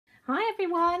Hi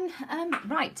everyone.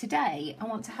 Right, today I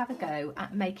want to have a go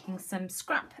at making some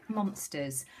scrap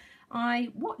monsters.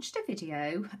 I watched a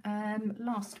video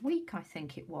last week, I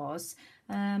think it was,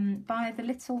 by the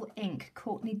LittleRavenInk,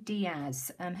 Courtney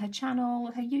Diaz. Her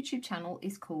YouTube channel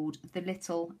is called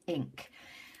LittleRavenInk.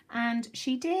 And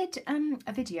she did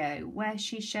a video where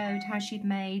she showed how she'd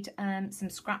made some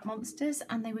scrap monsters,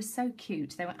 and they were so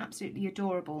cute. They were absolutely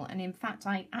adorable. And in fact,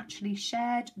 I actually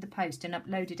shared the post and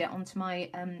uploaded it onto my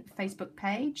Facebook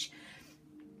page.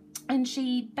 And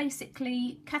she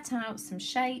basically cut out some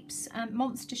shapes,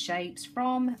 monster shapes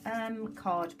from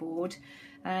cardboard.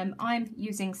 I'm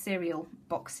using cereal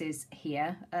boxes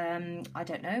here. I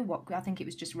don't know what, I think it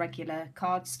was just regular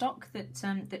cardstock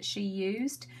that she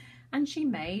used. And she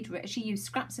used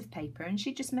scraps of paper, and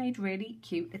she just made really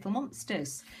cute little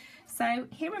monsters. So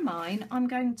here are mine. I'm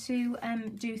going to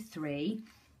do 3,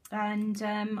 and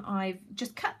I've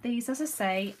just cut these, as I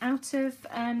say, out of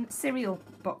cereal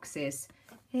boxes.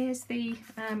 Here's the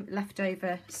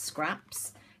leftover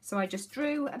scraps. So I just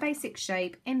drew a basic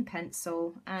shape in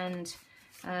pencil and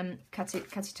cut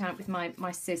it out with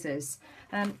my scissors.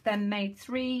 Then made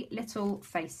 3 little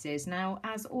faces. Now,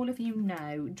 as all of you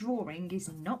know, drawing is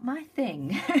not my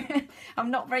thing.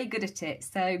 I'm not very good at it.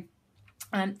 So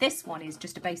this one is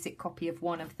just a basic copy of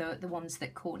one of the ones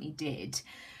that Courtney did.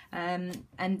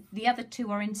 And the other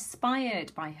 2 are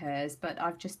inspired by hers, but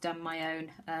I've just done my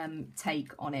own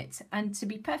take on it. And to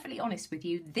be perfectly honest with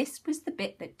you, this was the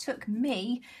bit that took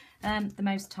me the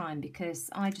most time, because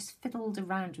I just fiddled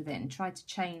around with it and tried to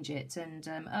change it, and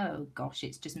oh gosh,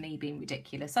 it's just me being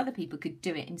ridiculous. Other people could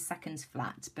do it in seconds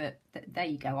flat, but there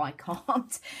you go, I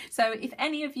can't. So if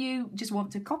any of you just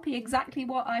want to copy exactly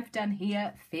what I've done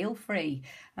here, feel free.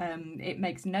 It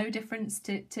makes no difference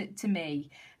to me.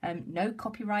 No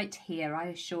copyright here, I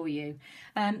assure you.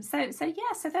 So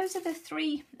those are the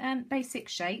 3 basic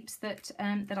shapes that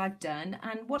I've done,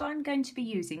 and what I'm going to be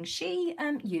using, she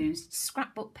used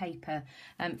scrapbook paper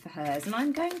for hers, and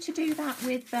I'm going to do that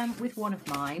with one of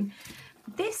mine.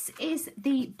 This is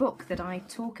the book that I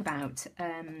talk about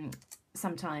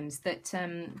sometimes,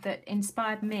 that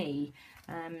inspired me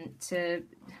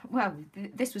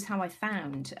this was how I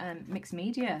found mixed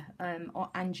media and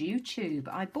YouTube.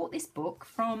 I bought this book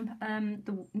from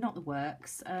not the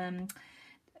works, not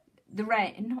the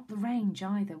range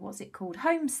either, what's it called,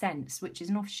 Home Sense, which is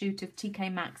an offshoot of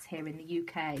TK Maxx here in the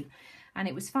UK. And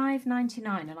it was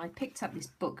 $5.99, and I picked up this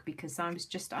book because I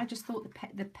just thought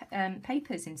the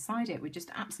papers inside it were just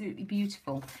absolutely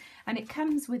beautiful. And it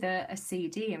comes with a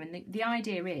CD, and the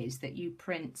idea is that you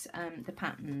print the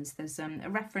patterns. There's a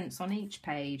reference on each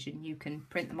page, and you can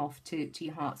print them off to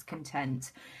your heart's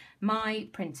content. My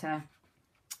printer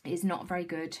is not very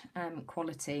good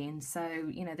quality, and so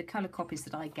the colour copies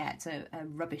that I get are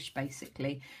rubbish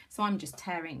basically. So I'm just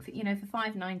tearing for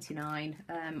 $5.99.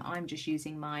 I'm just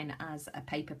using mine as a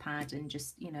paper pad, and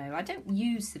just I don't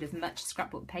use sort of much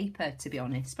scrapbook paper, to be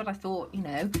honest, but I thought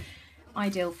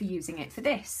ideal for using it for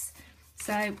this.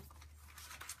 So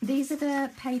these are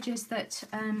the pages that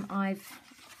I've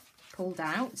pulled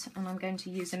out, and I'm going to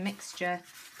use a mixture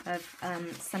of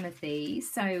some of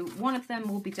these. So one of them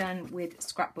will be done with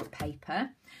scrapbook paper,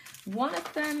 one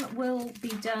of them will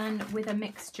be done with a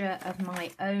mixture of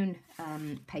my own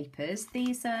papers.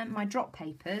 These are my drop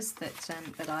papers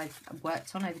that I've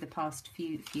worked on over the past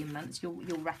few months. You'll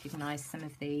recognise some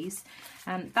of these.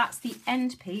 That's the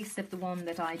end piece of the one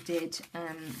that I did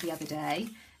the other day.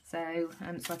 So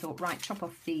I thought, right, chop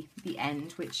off the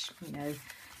end, which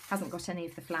hasn't got any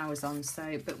of the flowers on,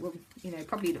 so but will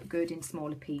probably look good in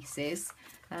smaller pieces.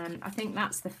 I think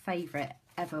that's the favourite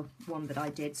ever one that I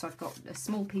did, so I've got a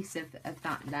small piece of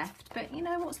that left. But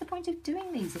what's the point of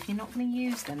doing these if you're not going to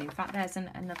use them? In fact, there's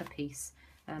another piece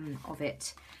of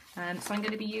it. So I'm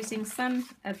going to be using some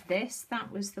of this. That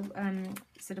was the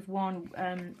sort of one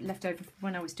left over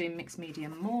when I was doing mixed media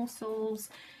morsels.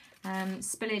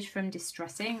 Spillage from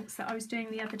distress inks that I was doing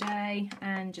the other day,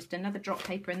 and just another drop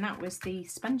paper, and that was the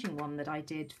sponging one that I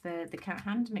did for the cat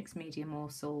hand mixed media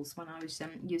morsels when I was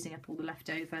using up all the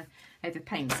leftover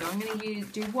paint. So I'm going to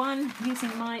do one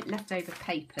using my leftover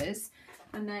papers,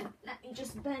 and then let me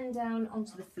just bend down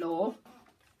onto the floor.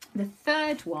 The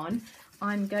third one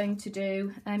I'm going to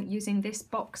do using this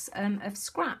box of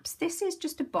scraps. This is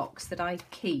just a box that I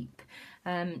keep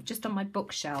just on my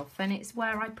bookshelf, and it's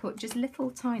where I put just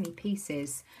little tiny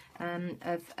pieces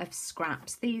of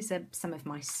scraps. These are some of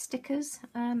my stickers,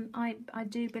 I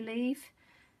do believe.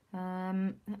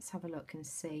 Let's have a look and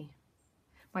see.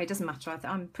 Well, it doesn't matter,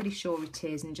 I'm pretty sure it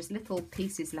is, and just little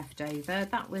pieces left over.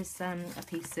 That was a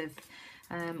piece of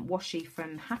washi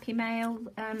from Happy Mail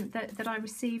that I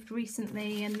received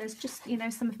recently, and there's just, you know,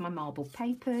 some of my marble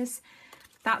papers.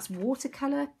 That's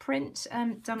watercolour print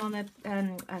done on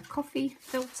a coffee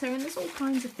filter, and there's all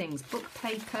kinds of things, book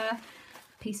paper,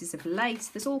 pieces of lace,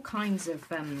 there's all kinds of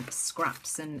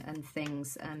scraps and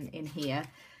things in here.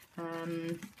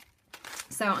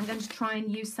 So I'm going to try and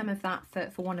use some of that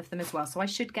for one of them as well. So I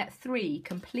should get 3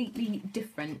 completely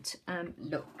different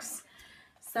looks.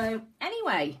 So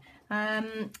anyway,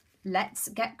 let's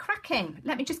get cracking.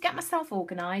 Let me just get myself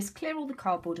organised, clear all the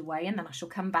cardboard away, and then I shall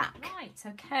come back. Right,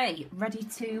 okay, ready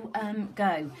to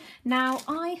go. Now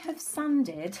I have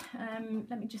sanded,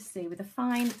 let me just see, with a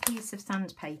fine piece of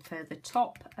sandpaper, the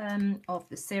top of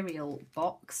the cereal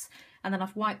box, and then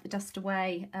I've wiped the dust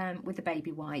away with a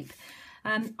baby wipe.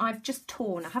 I've just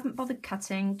torn, I haven't bothered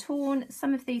cutting, torn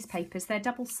some of these papers. They're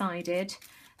double-sided,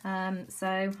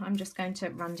 so I'm just going to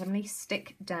randomly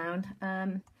stick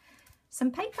down some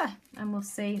paper, and we'll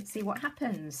see what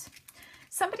happens.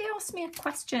 Somebody asked me a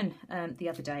question the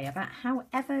other day about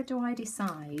however do I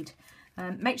decide.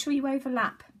 Make sure you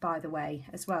overlap, by the way,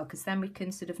 as well, because then we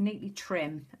can sort of neatly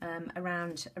trim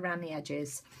around the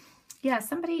edges. Yeah,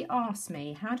 somebody asked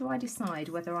me, how do I decide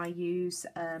whether I use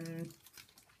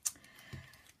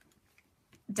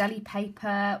deli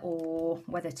paper or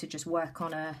whether to just work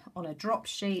on a drop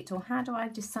sheet, or how do I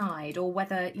decide, or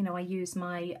whether, you know, I use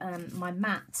my my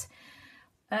mat.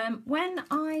 When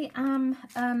I am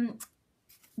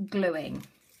gluing,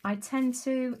 I tend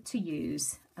to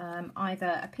use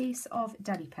either a piece of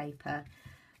deli paper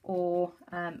or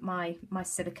my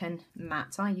silicone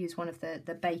mat. I use one of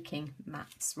the baking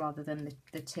mats rather than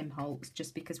the Tim Holtz,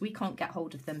 just because we can't get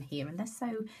hold of them here and they're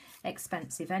so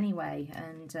expensive anyway.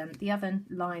 And the oven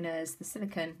liners, the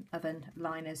silicone oven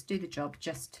liners, do the job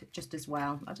just as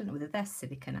well. I don't know whether they're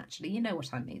silicone actually, you know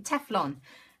what I mean, Teflon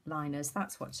liners,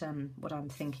 that's what I'm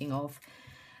thinking of.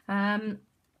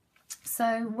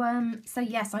 So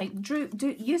yes, I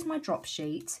use my drop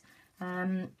sheet.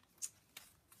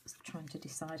 Trying to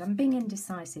decide, I'm being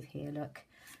indecisive here, look.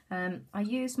 I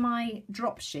use my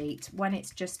drop sheet when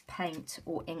it's just paint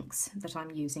or inks that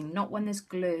I'm using, not when there's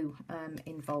glue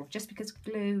involved, just because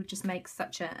glue just makes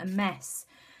such a mess.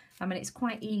 I mean, it's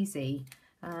quite easy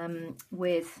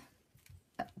with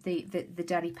the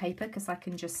deli paper, because I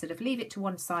can just sort of leave it to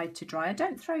one side to dry. I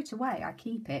don't throw it away, I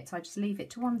keep it, I just leave it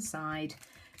to one side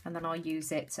and then I'll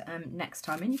use it next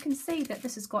time. And you can see that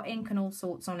this has got ink and all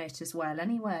sorts on it as well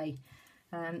anyway.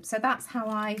 So that's how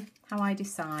I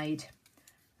decide,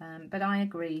 but I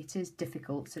agree it is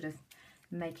difficult sort of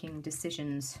making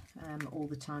decisions all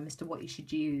the time as to what you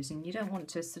should use, and you don't want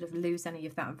to sort of lose any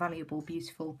of that valuable,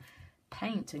 beautiful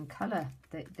paint and colour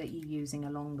that you're using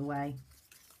along the way.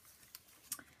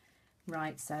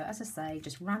 Right, so as I say,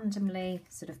 just randomly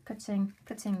sort of putting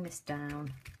this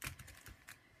down,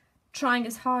 trying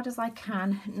as hard as I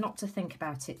can not to think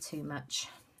about it too much.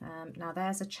 Now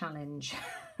there's a challenge.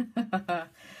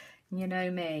 You know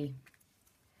me.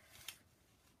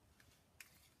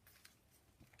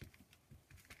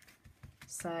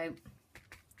 So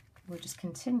we'll just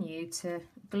continue to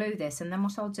glue this, and then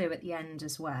what I'll do at the end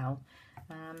as well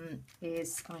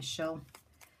is I shall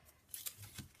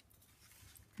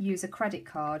use a credit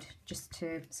card just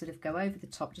to sort of go over the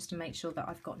top, just to make sure that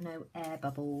I've got no air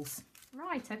bubbles.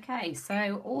 Right, okay,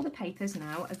 so all the papers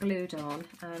now are glued on,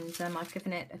 and I've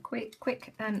given it a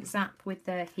quick zap with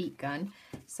the heat gun.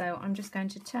 So I'm just going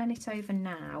to turn it over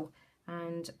now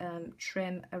and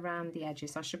trim around the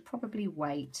edges. I should probably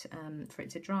wait for it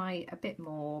to dry a bit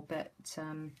more, but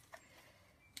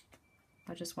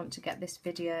I just want to get this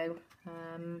video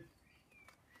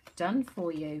done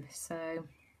for you. So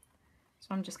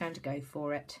I'm just going to go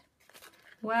for it.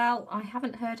 Well, I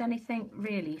haven't heard anything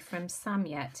really from Sam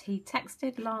yet. He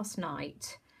texted last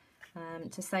night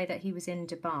to say that he was in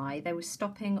Dubai. They were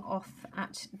stopping off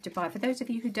at Dubai. For those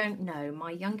of you who don't know, my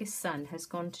youngest son has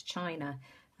gone to China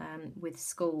with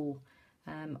school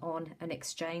on an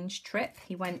exchange trip.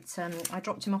 He went, I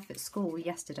dropped him off at school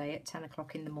yesterday at 10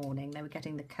 o'clock in the morning. They were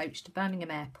getting the coach to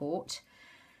Birmingham Airport,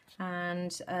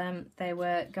 and they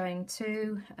were going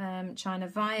to China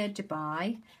via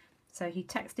Dubai. So he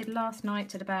texted last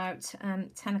night at about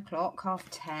 10 o'clock,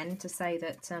 10:30, to say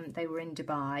that they were in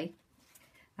Dubai,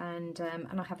 and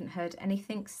I haven't heard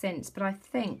anything since. But I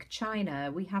think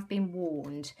China, we have been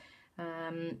warned,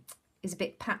 is a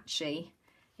bit patchy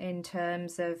in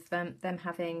terms of them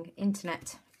having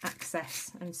internet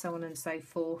access and so on and so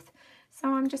forth. So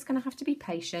I'm just going to have to be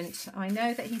patient. I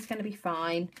know that he's going to be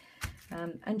fine,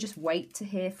 and just wait to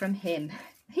hear from him.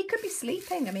 He could be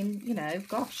sleeping. I mean, you know,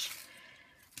 gosh.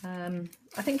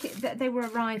 I think they were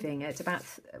arriving at about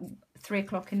 3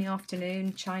 o'clock in the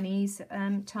afternoon Chinese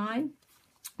time.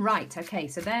 Right, okay,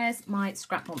 so there's my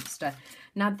scrap monster.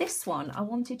 Now this one I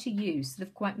wanted to use sort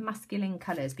of quite masculine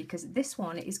colours, because this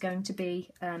one is going to be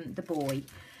the boy.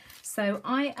 So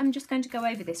I am just going to go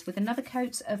over this with another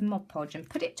coat of Mod Podge and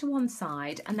put it to one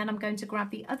side, and then I'm going to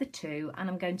grab the other two and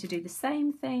I'm going to do the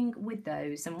same thing with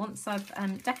those. And once I've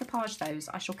decoupaged those,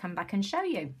 I shall come back and show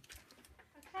you.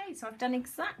 Okay, so I've done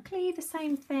exactly the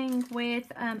same thing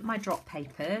with my drop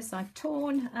papers. I've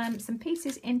torn some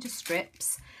pieces into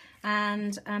strips,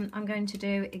 and I'm going to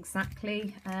do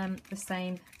exactly the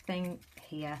same thing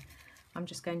here. I'm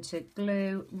just going to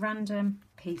glue random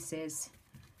pieces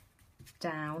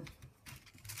down.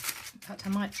 In fact, I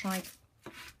might try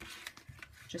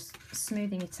just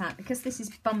smoothing it out, because this is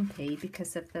bumpy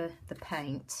because of the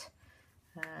paint.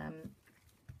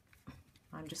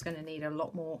 I'm just going to need a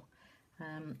lot more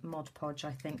Mod Podge,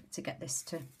 I think, to get this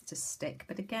to stick.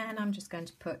 But again, I'm just going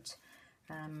to put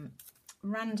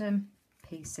random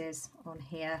pieces on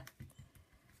here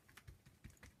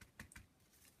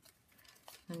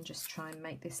and just try and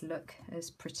make this look as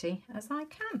pretty as I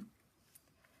can.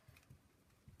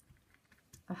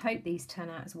 I hope these turn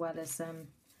out as well as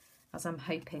I'm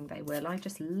hoping they will. I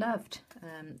just loved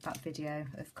that video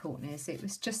of Courtney's. It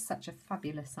was just such a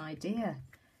fabulous idea.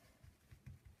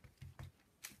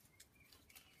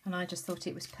 And I just thought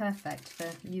it was perfect for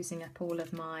using up all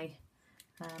of my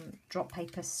drop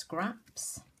paper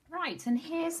scraps. Right, and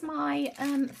here's my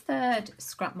third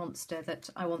scrap monster that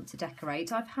I want to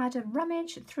decorate. I've had a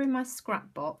rummage through my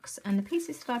scrap box, and the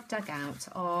pieces that I've dug out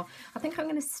are, I think I'm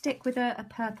going to stick with a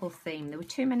purple theme. There were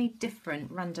too many different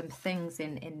random things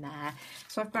in there.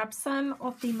 So I've grabbed some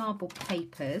of the marble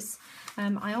papers.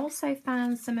 I also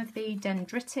found some of the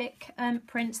dendritic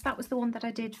prints. That was the one that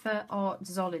I did for Art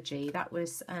Zoology. That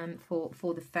was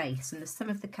for the face, and there's some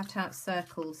of the cut out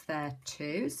circles there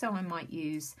too, so I might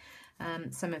use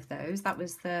some of those. That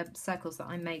was the circles that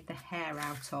I made the hair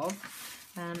out of.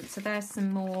 So there's some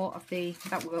more of the,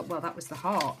 that was the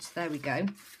heart. There we go.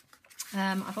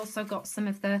 I've also got some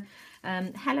of the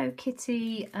Hello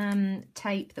Kitty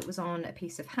tape that was on a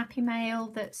piece of Happy Mail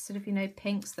that's sort of, you know,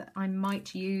 pinks, that I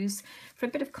might use. For a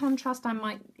bit of contrast, I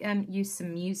might use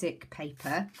some music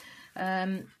paper.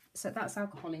 So that's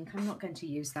alcohol ink. I'm not going to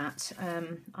use that.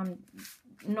 I'm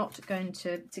not going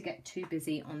to get too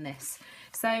busy on this.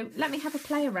 So let me have a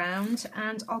play around,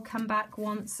 and I'll come back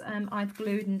once I've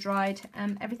glued and dried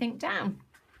everything down.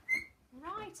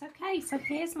 Right, okay, so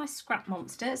here's my scrap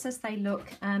monsters as they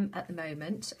look at the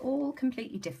moment, all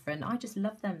completely different. I just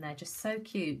love them, they're just so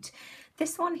cute.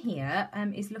 This one here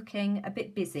is looking a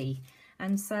bit busy.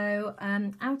 And so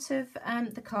out of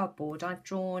the cardboard, I've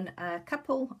drawn a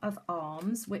couple of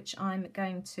arms, which I'm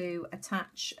going to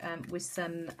attach with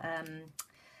some,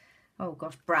 oh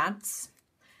gosh, brads.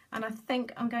 And I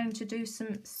think I'm going to do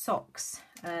some socks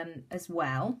as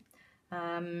well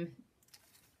to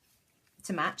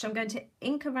match. I'm going to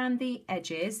ink around the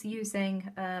edges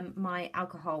using my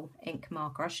alcohol ink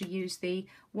marker. I should use the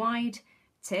wide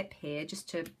tip here just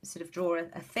to sort of draw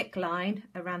a thick line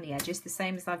around the edges, the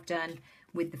same as I've done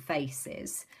with the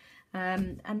faces.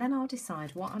 And then I'll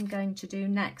decide what I'm going to do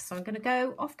next. So I'm going to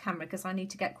go off camera because I need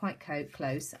to get quite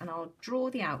close, and I'll draw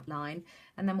the outline,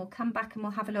 and then we'll come back and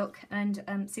we'll have a look and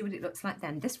see what it looks like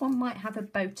then. This one might have a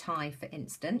bow tie, for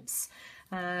instance.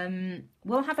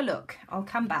 We'll have a look. I'll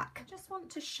come back. I just want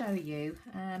to show you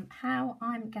how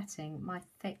I'm getting my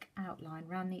thick outline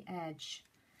around the edge.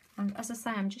 And as I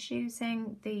say, I'm just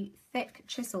using the thick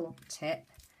chisel tip,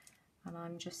 and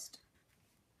I'm just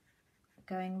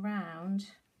going round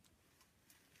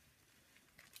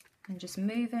and just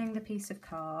moving the piece of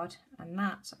card, and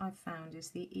that I've found is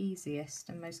the easiest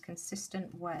and most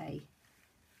consistent way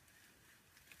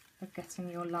of getting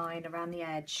your line around the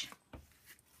edge.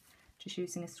 Just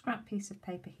using a scrap piece of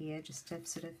paper here just to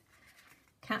sort of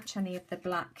catch any of the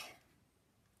black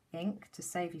ink to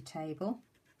save your table.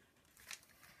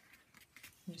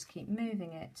 And just keep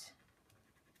moving it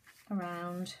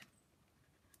around.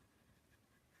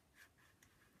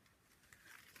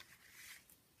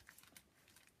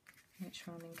 Make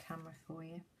sure I'm in camera for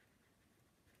you.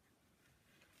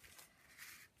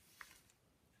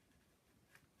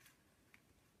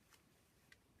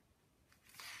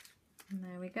 And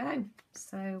there we go.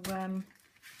 So let's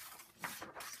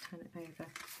turn it over.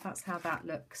 That's how that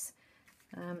looks.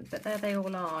 But there they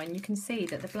all are, and you can see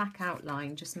that the black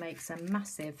outline just makes a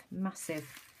massive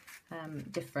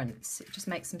difference. It just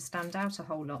makes them stand out a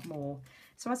whole lot more.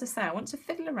 So as I say, I want to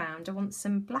fiddle around. I want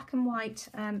some black and white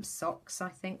socks, I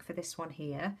think, for this one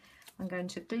here. I'm going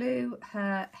to glue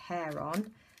her hair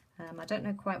on. I don't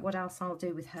know quite what else I'll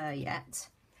do with her yet.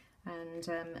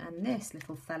 And this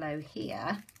little fellow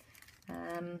here,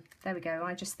 there we go.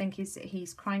 I just think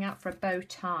he's crying out for a bow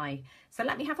tie. So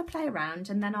let me have a play around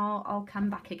and then I'll come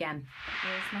back again.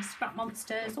 Here's my scrap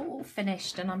monsters all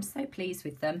finished and I'm so pleased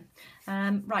with them.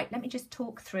 Right, let me just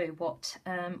talk through what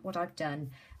I've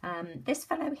done. This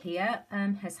fellow here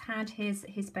has had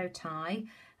his bow tie.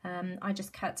 I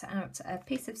just cut out a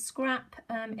piece of scrap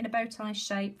in a bow tie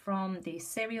shape from the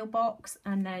cereal box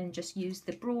and then just used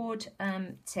the broad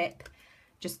tip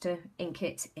just to ink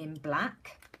it in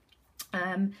black.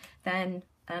 Then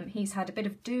he's had a bit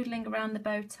of doodling around the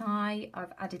bow tie.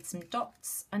 I've added some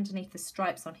dots underneath the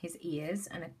stripes on his ears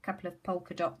and a couple of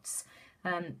polka dots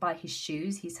by his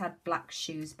shoes. He's had black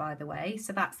shoes, by the way,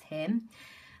 so that's him.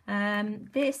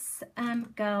 This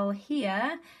girl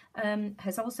here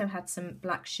has also had some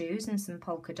black shoes and some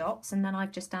polka dots, and then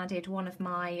I've just added one of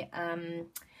my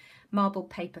marble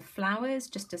paper flowers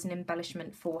just as an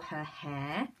embellishment for her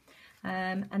hair.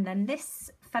 And then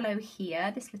this fellow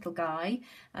here, this little guy,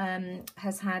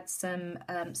 has had some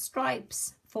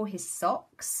stripes for his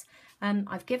socks.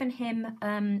 I've given him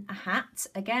a hat,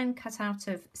 again cut out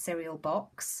of cereal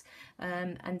box,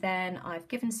 and then I've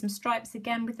given some stripes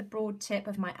again with the broad tip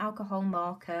of my alcohol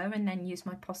marker and then used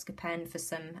my Posca pen for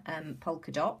some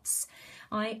polka dots.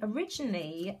 I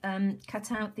originally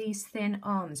cut out these thin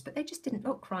arms, but they just didn't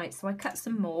look right, so I cut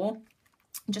some more,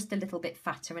 just a little bit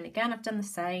fatter, and again I've done the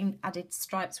same, added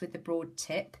stripes with the broad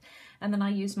tip, and then I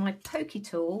used my pokey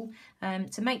tool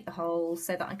to make the hole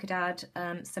so that I could add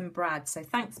some brads. So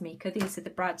thanks Mika, these are the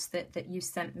brads that you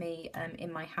sent me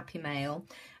in my happy mail.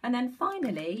 And then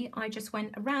finally I just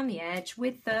went around the edge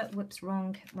with the, whoops,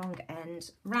 wrong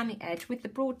end, around the edge with the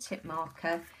broad tip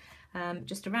marker,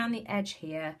 just around the edge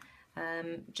here,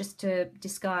 just to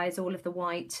disguise all of the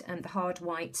white and the hard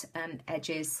white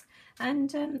edges.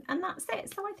 And that's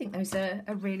it. So I think those are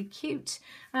really cute.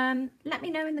 Let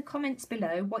me know in the comments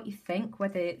below what you think,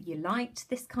 whether you liked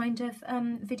this kind of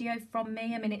video from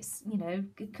me. I mean, it's, you know,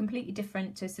 completely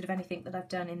different to sort of anything that I've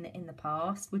done in the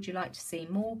past. Would you like to see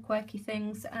more quirky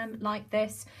things like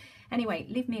this? Anyway,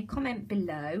 leave me a comment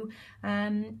below,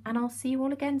 and I'll see you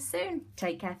all again soon.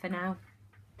 Take care for now.